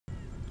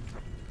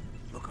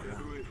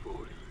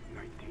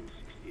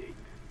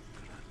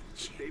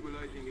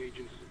Stabilizing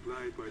agents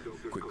supplied by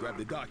Dr. Quick, grab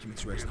the Clark.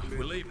 documents, Reznov.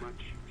 We're leaving.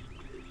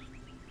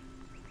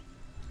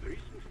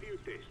 Recent field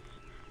tests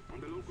on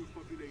the local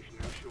population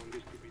have shown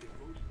this to be the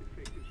most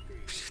effective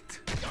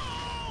strain.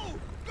 Go!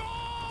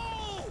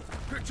 Go!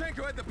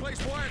 Kurchenko had the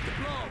place wired to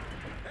blow.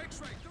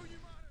 X-ray, do you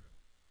monitor?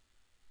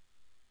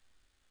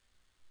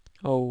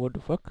 Oh, what the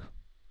fuck?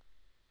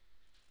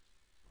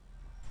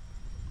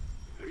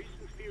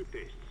 Recent field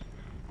tests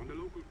on the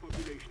local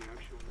population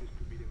have shown this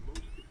to be the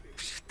most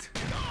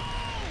effective. Go!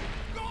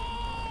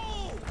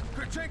 Go!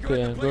 Kurchenko Okay,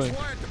 had I'm the place going.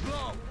 wired to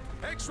blow.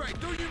 X-ray,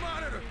 do you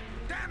monitor?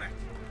 Damn it!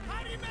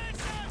 Honey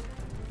Mason!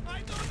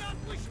 I do not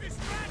wish this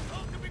rat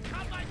hole to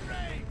become my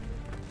grave!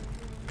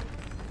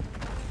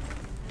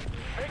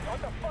 Hey,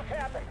 what the fuck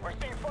happened? We're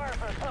seeing fire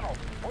from the tunnel.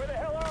 Where the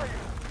hell are you?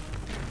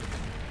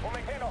 We'll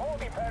maintain a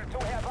holding pattern until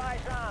we have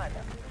eyes on.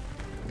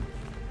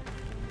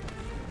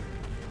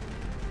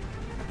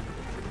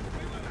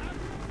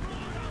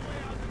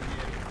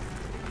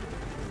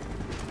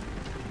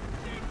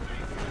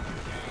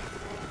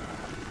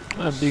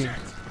 I'm being.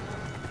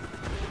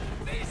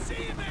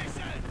 VC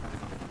Mason!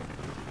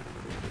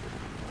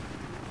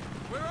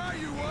 Where are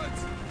you,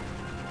 Woods?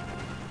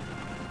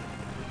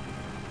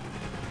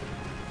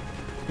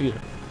 Here.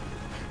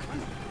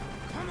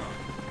 Come on.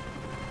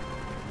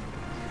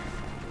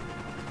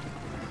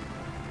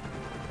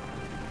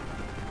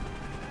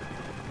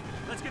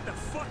 Let's get the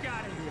fuck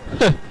out of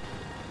here!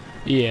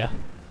 Yeah.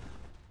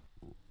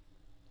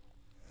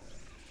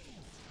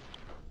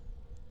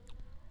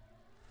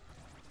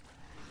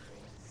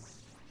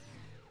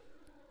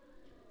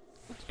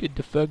 Let's get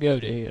the fuck out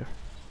of here.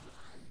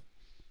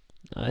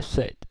 I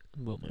said,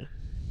 woman.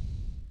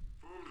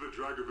 From the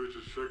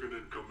Dragovich's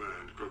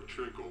second-in-command,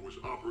 Kravchenko was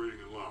operating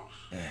in Laos.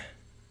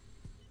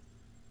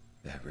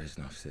 That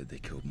Reznov said they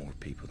killed more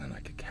people than I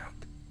could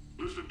count.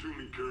 Listen to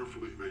me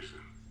carefully, Mason.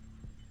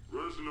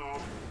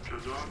 Reznov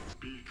cannot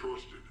be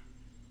trusted.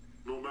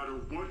 No matter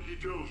what he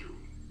tells you,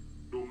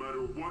 no matter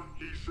what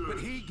he says. But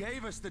he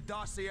gave us the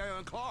dossier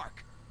on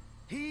Clark.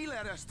 He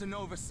led us to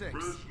Nova 6.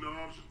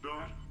 Reznov's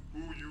not who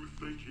you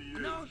think he is.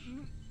 No,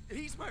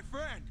 he's my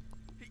friend.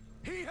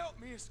 He helped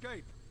me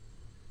escape.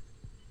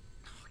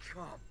 Oh,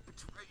 God,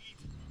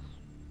 betrayed.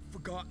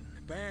 Forgotten,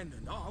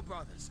 abandoned, all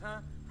brothers, huh?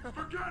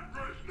 Forget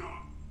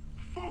Reznov!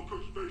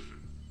 Focus,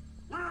 Mason!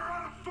 We're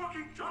out of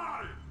fucking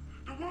time!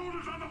 The world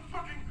is on the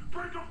fucking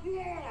brink of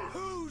war!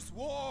 Whose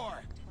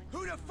war?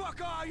 Who the fuck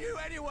are you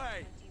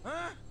anyway?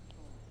 Huh?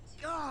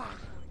 God,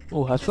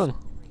 Oh, Hassan.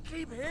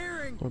 keep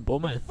hearing Or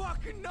Bowman.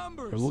 fucking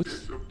numbers. Or Woods.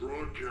 It's a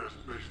broadcast,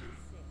 Mason.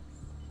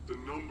 The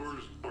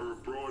numbers are a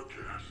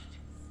broadcast.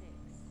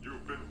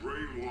 You've been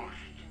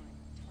brainwashed.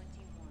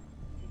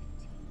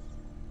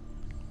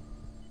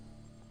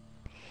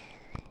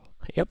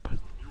 Yep.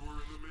 You were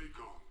in the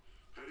Mekong,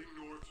 heading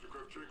north to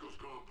Kravchenko's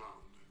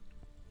compound.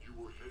 You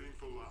were heading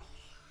for Laos.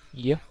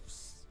 Yeah.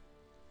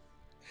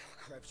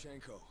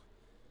 Kravchenko.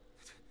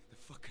 The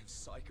fucking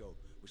psycho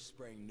was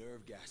spraying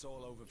nerve gas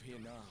all over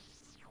Vietnam.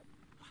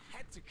 I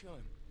had to kill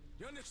him.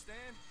 You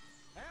understand?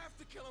 I have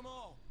to kill them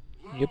all.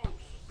 Yep. Laos,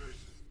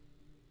 Mason.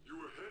 You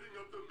were heading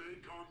up the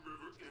Mekong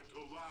River into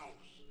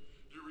Laos.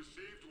 You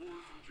received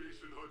word from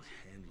Jason Hudson.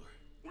 Handler.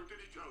 What did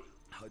he tell you?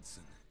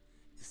 Hudson.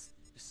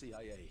 The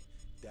CIA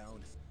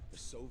downed a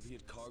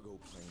Soviet cargo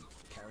plane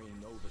carrying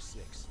Nova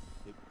 6.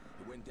 It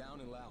went down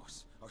in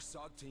Laos. Our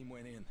SOG team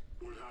went in.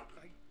 What happened?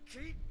 I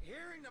keep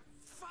hearing the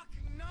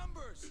fucking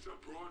numbers! It's a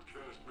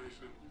broadcast,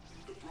 Mason.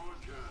 The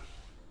broadcast.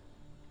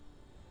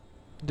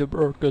 The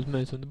broadcast,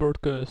 Mason, the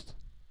broadcast.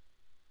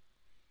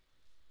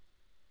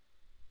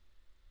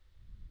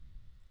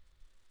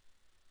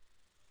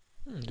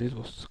 This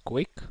was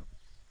quick.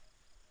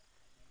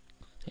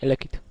 I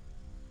like it.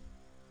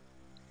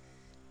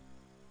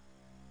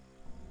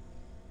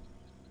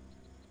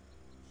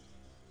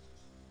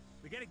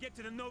 We gotta get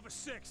to the Nova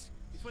 6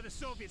 before the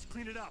Soviets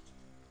clean it up.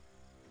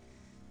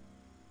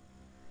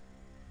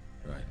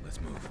 Right, let's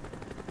move.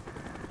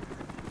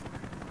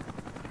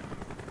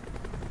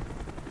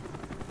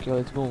 Okay,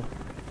 let's move.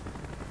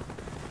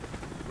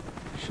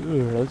 Sure,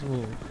 let's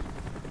move.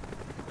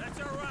 That's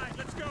our ride,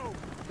 let's go!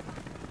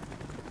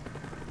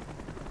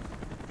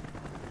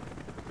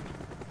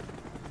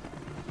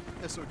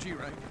 SOG,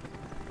 right?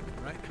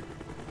 Right?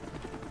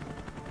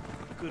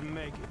 Couldn't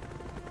make it.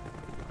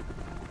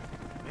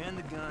 Man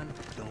the gun,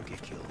 don't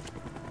get killed.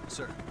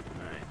 Sir.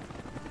 Alright.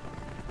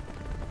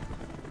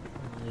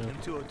 Yeah.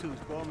 M202's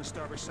ball on the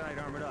starboard side,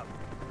 armored up.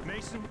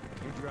 Mason,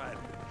 you're driving.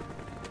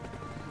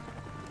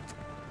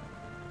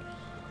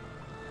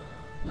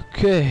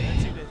 Okay.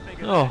 Let's see what they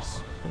think of Oh,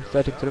 this. I'm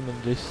starting to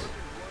remember this.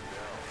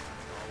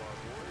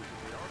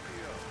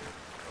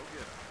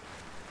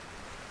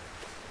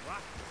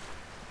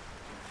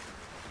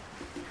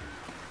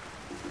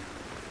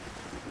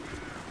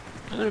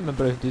 I don't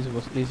remember if this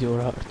was easy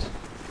or hard.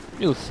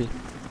 You'll see.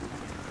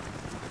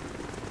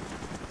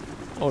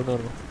 Or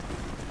normal.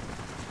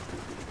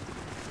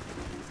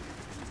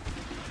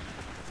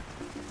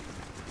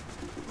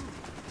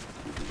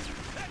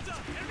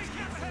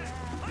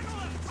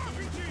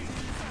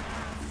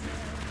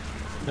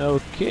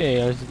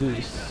 Okay, let's do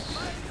this.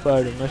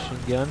 Fire the machine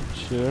gun,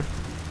 sure.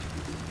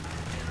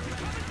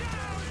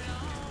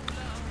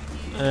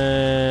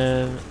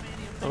 And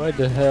where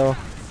the hell?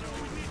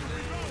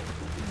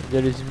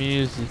 There is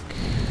music.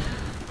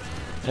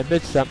 I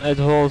bet some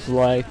assholes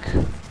like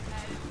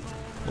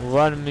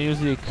One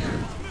Music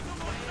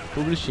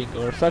Publishing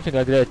or something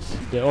like that.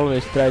 They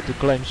always try to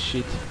claim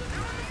shit.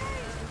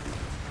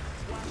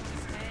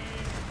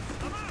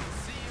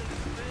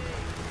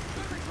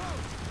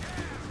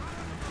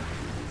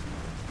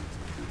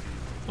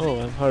 Oh,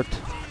 I'm hurt.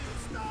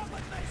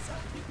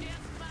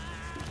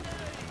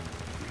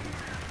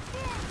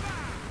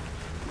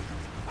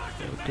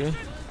 Okay.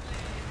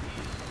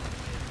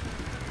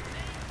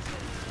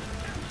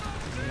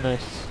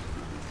 Nice.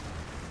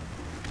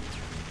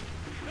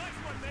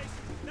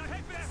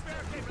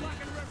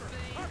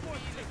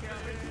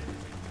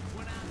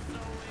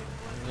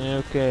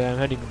 Okay, I'm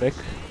heading back.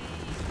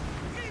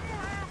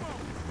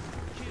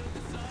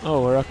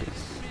 Oh,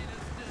 rockets.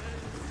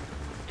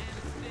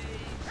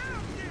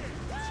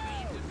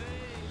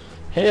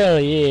 Hell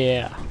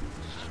yeah!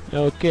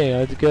 Okay,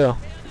 let's go.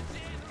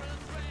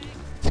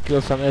 Let's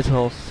kill some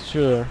assholes,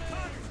 sure.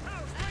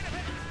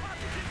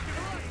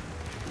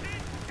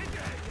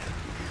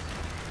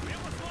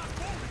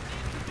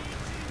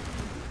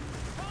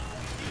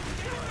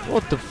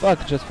 What the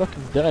fuck? Just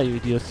fucking die, you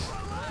idiots.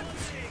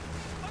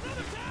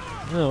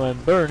 No,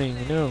 I'm burning,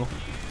 no.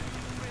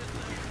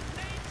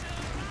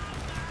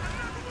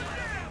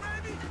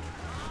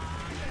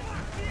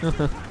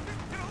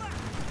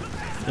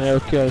 Yeah,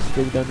 okay, let's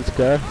take down this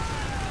car.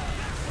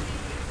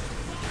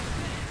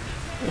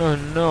 Oh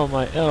no,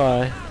 my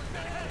ally.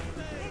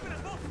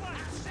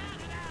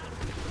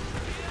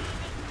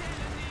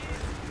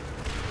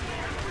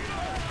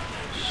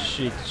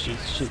 Shit, shit,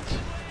 shit.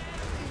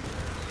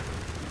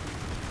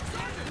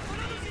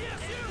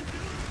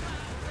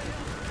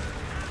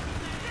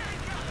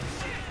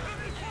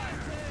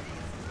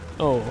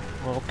 Oh,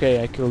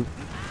 okay, I killed...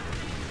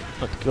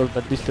 not killed,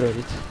 but destroyed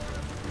it.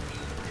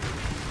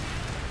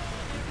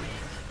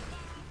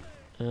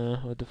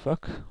 What the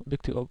fuck?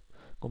 Objective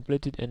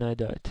completed and I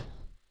died.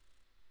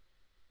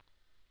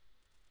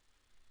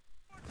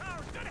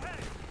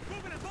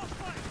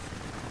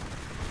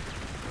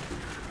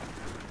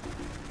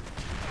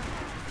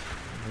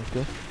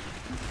 Okay.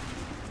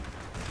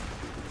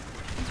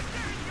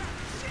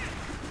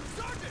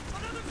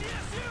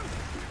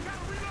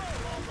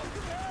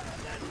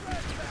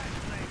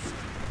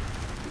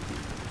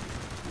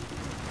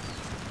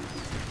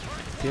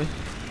 Okay.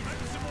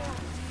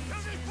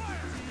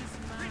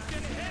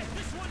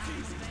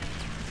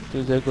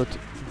 So they got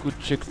good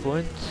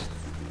checkpoint.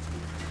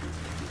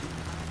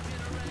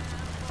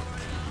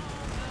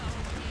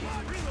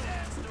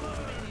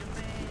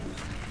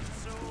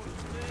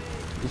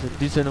 It's a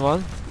decent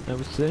one, I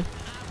would say.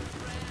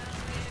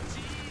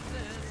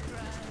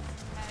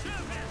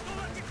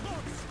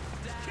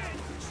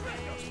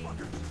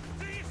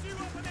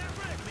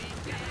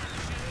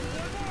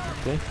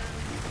 Okay.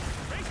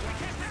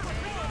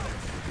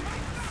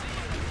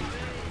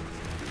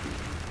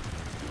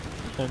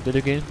 I'm dead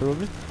again,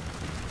 probably.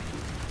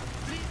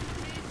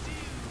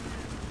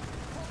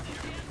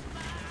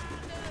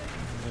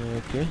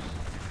 Okay.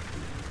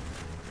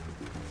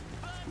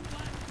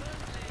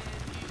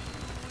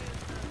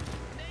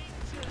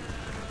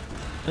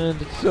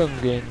 And it's on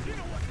again.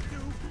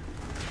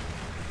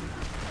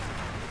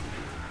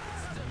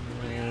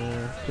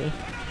 Okay.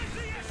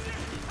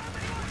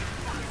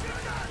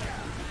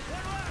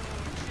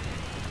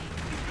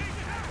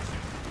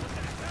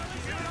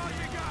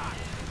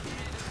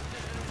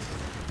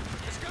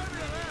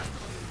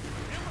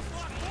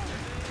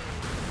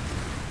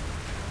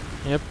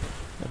 Yep,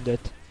 I'm dead.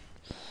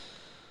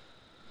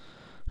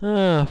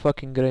 Ah,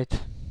 fucking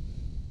great.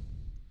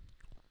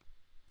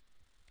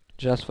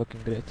 Just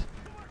fucking great.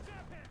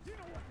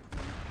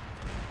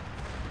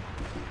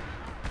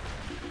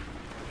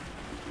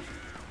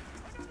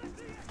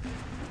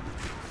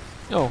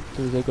 Oh,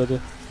 so they got a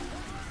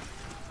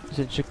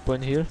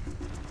checkpoint here.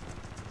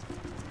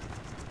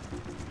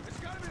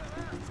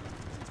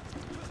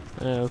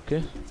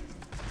 Okay.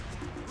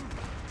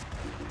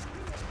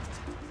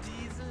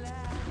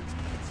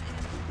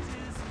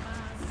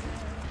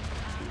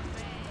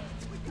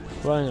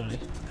 Finally.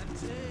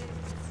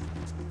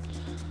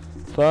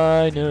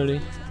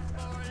 Finally.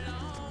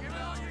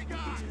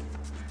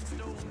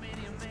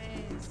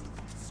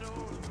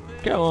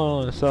 Come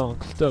on, song,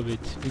 stop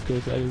it,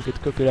 because I will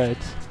get copyright.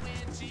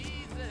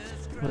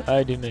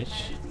 ID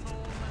match.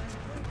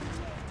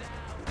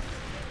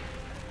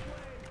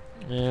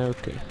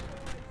 Okay.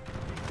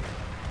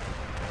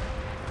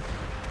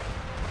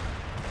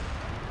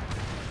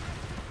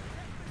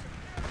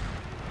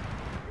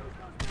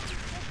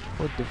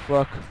 What the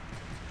fuck?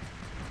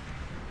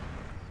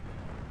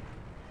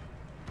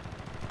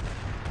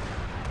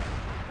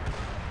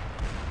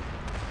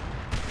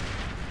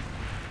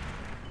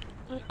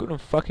 I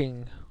couldn't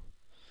fucking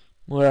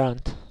move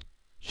around.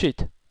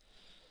 Shit.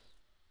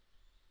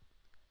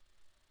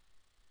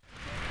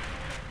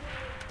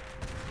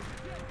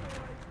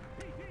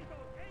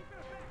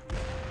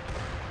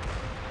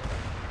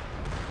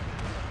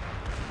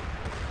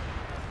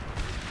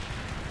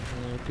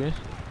 Okay.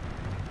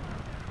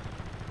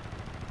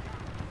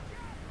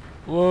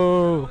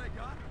 Whoa!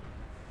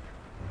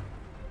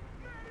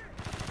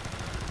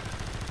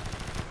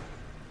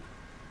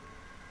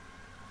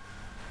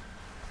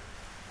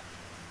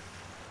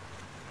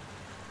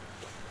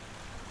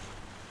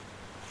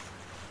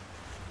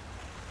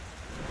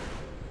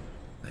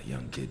 That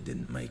young kid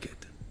didn't make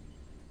it.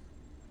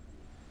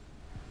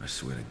 I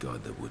swear to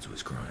God that Woods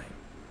was crying.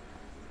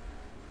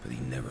 But he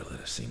never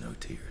let us see no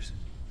tears.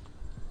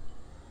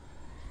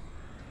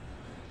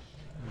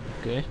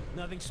 Okay.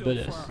 Nothing so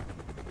Badass. far.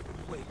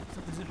 Wait,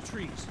 something's in the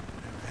trees.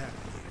 Never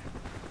happened here.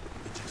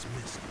 It just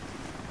missed.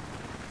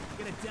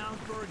 Get a down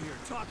bird here,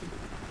 talking.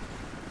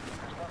 There's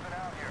nothing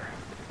out here.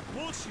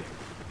 Bullshit.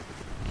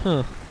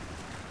 Huh.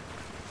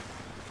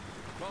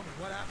 Roman,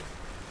 what happened?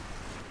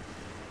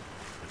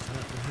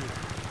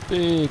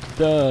 Big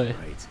die.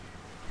 Right.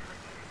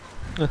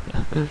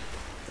 The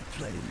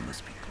plane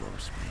must be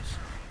close, miss.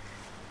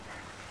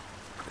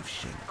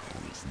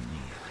 Kravchenko is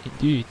near.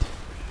 Indeed.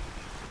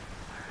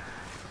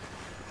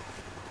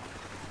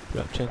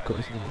 Kravchenko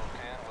is near.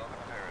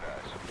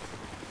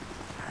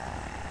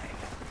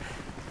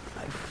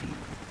 I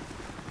feel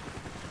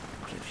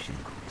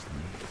Kravchenko is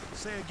near.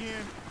 Say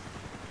again.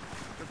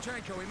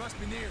 Kravchenko, he must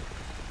be near.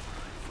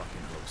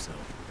 Fucking hope so.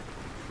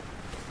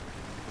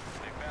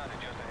 They found it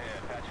just ahead,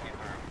 patching it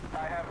through.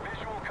 I have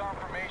visual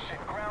confirmation.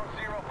 Ground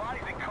zero,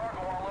 bodies and cargo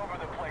all over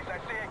the place.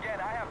 I say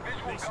again, I have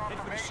visual Mason, head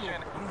for the shore.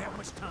 confirmation. We don't have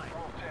much time.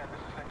 Wolf 10,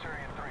 this is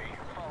Centurion 3.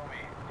 Follow me.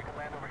 You can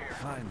land over here.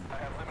 Fine.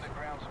 I have limited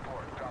ground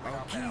support. Dropping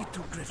I'll out key now. to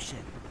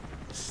Kravchenko.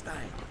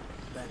 Stein.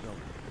 Back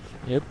over.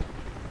 Yep.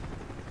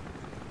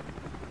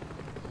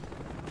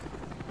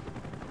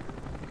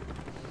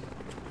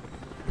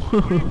 You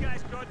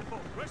guys guard the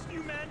boat. Rest of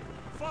you men,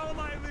 follow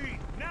my lead,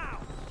 now!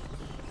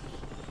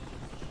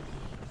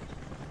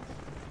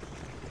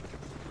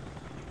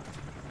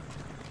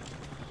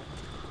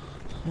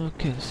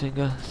 Okay,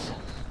 singers.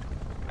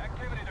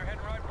 Activities are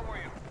heading right for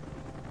you.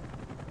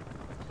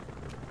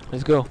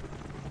 Let's go.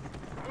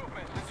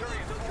 Movement,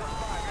 Centurion 4 and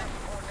 5. Air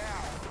support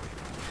now.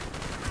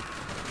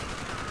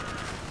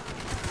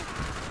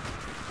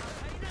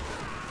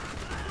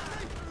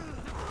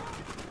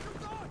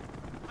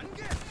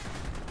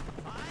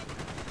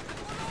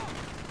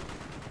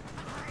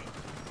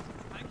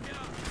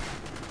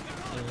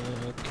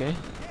 Okay.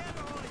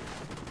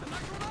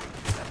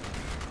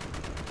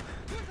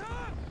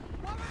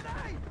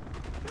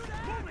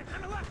 Movement, on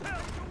the left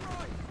hill!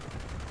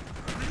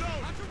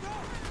 Reload!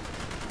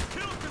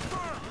 Kill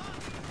confirmed!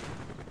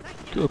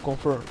 Kill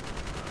confirmed.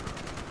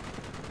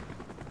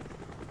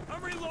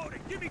 I'm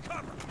reloading, give me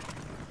cover!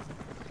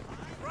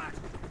 Right!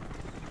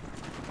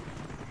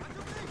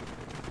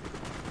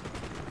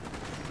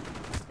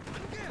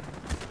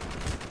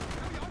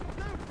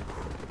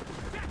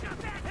 Back up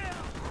that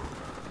hill!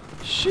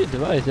 Shit,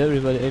 why is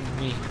everybody aiming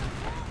me?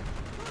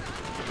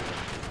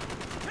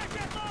 Take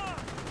that log!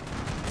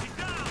 He's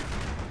down!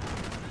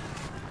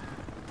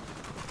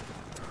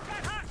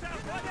 Got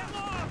hostile by that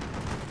log!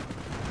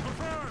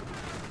 Confirmed!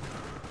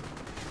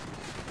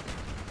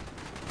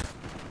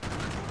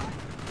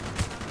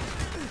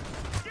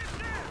 Get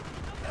there!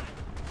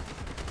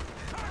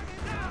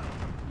 Target down!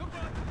 Move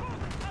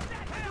up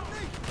that hill!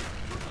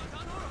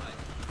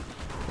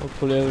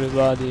 Hopefully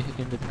everybody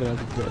in the grass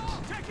is dead.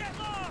 Take that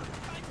log!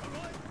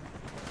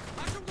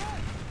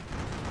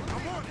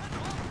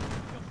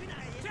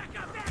 Check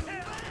out that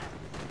hill!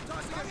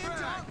 Tossing a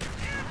frag.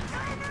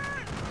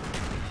 Incoming!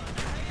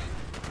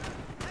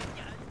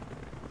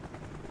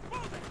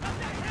 Move it! Up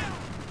that hill!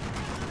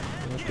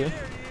 Okay.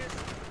 There he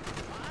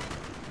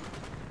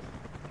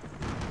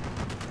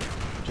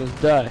is! Just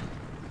die.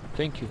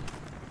 Thank you.